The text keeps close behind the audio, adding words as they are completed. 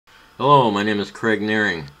Hello, my name is Craig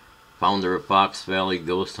Nearing, founder of Fox Valley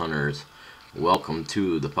Ghost Hunters. Welcome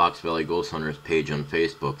to the Fox Valley Ghost Hunters page on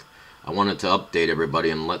Facebook. I wanted to update everybody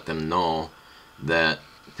and let them know that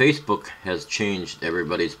Facebook has changed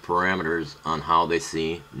everybody's parameters on how they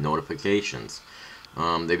see notifications.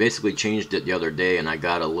 They basically changed it the other day, and I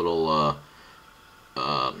got a little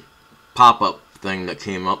pop-up thing that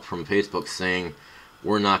came up from Facebook saying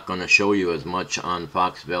we're not going to show you as much on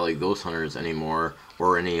Fox Valley Ghost Hunters anymore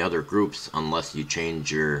or any other groups unless you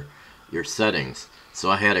change your settings. So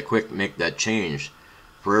I had to quick make that change.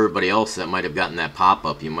 For everybody else that might have gotten that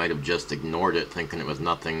pop-up, you might have just ignored it thinking it was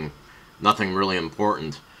nothing really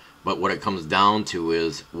important. But what it comes down to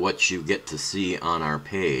is what you get to see on our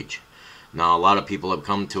page. Now, a lot of people have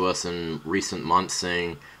come to us in recent months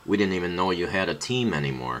saying we didn't even know you had a team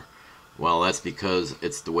anymore. Well, that's because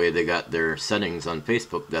it's the way they got their settings on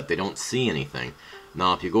Facebook that they don't see anything.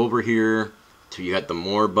 Now, if you go over here to, you got the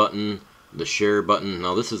more button, the share button.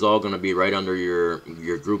 Now, this is all going to be right under your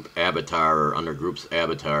group avatar or under groups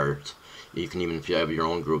avatars. You can even, if you have your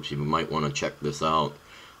own groups, you might want to check this out.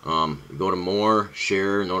 You go to more,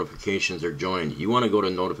 share, notifications, or join. You want to go to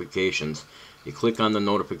notifications. You click on the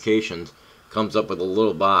notifications, comes up with a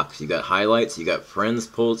little box. You got highlights, you got friends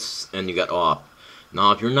posts, and you got off.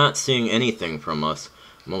 Now, if you're not seeing anything from us,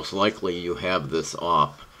 most likely you have this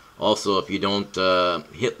off. Also, if you don't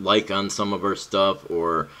hit like on some of our stuff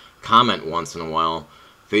or comment once in a while,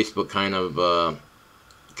 Facebook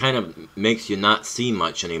kind of makes you not see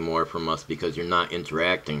much anymore from us because you're not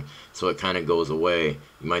interacting, so it kind of goes away.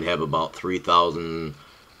 You might have about 3,000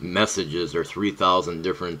 messages or 3,000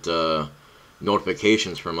 different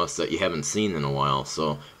notifications from us that you haven't seen in a while,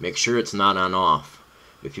 so make sure it's not on off.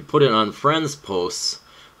 If you put it on friends posts,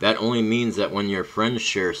 that only means that when your friends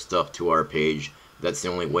share stuff to our page, that's the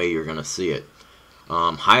only way you're going to see it.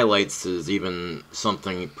 Highlights is even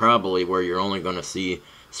something probably where you're only going to see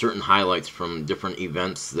certain highlights from different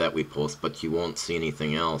events that we post, but you won't see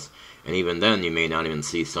anything else. And even then, you may not even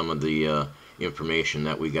see some of the information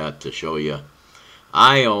that we got to show you.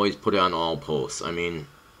 I always put it on all posts. I mean,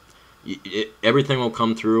 everything will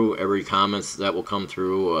come through, every comments that will come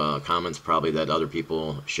through, comments probably that other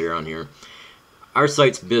people share on here. Our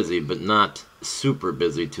site's busy, but not super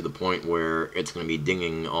busy to the point where it's going to be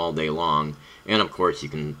dinging all day long. And of course, you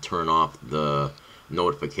can turn off the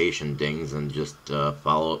notification dings and just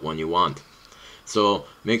follow it when you want. So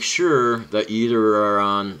make sure that you either are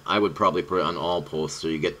on, I would probably put it on all posts so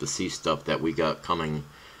you get to see stuff that we got coming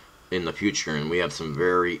in the future, and we have some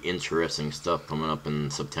very interesting stuff coming up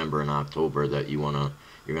in September and October that you're going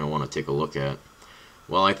to want to take a look at.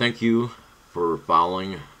 Well, I thank you for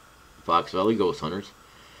following Fox Valley Ghost Hunters,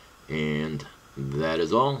 and that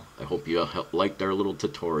is all. I hope you liked our little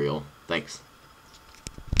tutorial. Thanks.